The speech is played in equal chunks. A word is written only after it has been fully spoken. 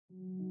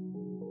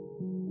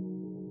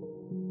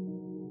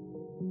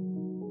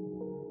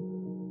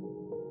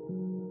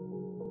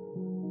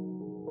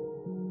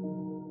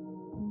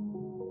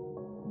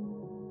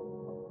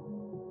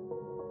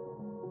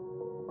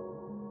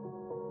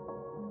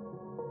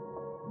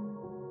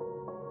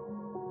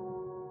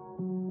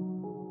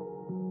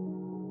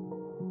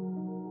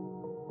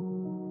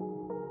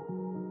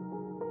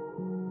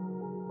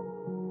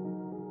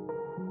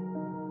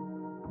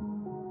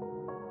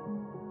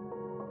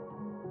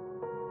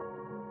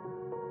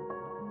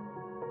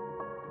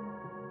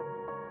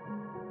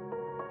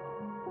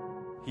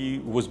He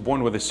was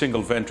born with a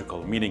single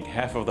ventricle, meaning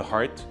half of the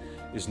heart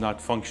is not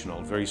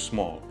functional, very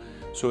small.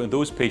 So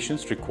those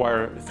patients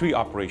require 3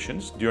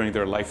 operations during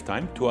their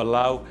lifetime to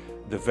allow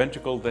the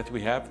ventricle that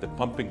we have, the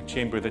pumping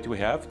chamber that we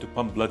have, to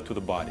pump blood to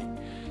the body.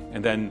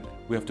 And then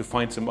we have to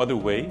find some other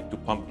way to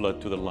pump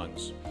blood to the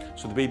lungs.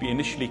 So the baby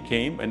initially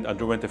came and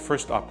underwent the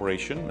first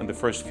operation in the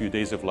first few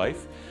days of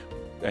life,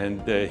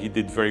 and he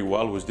did very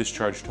well, was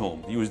discharged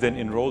home. He was then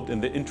enrolled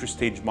in the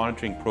interstage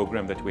monitoring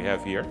program that we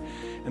have here.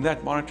 And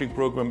that monitoring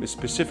program is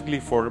specifically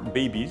for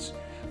babies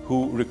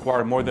who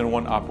require more than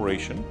 1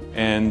 operation,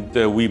 and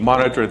we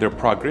monitor their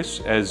progress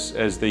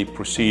as they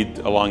proceed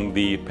along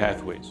the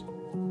pathways.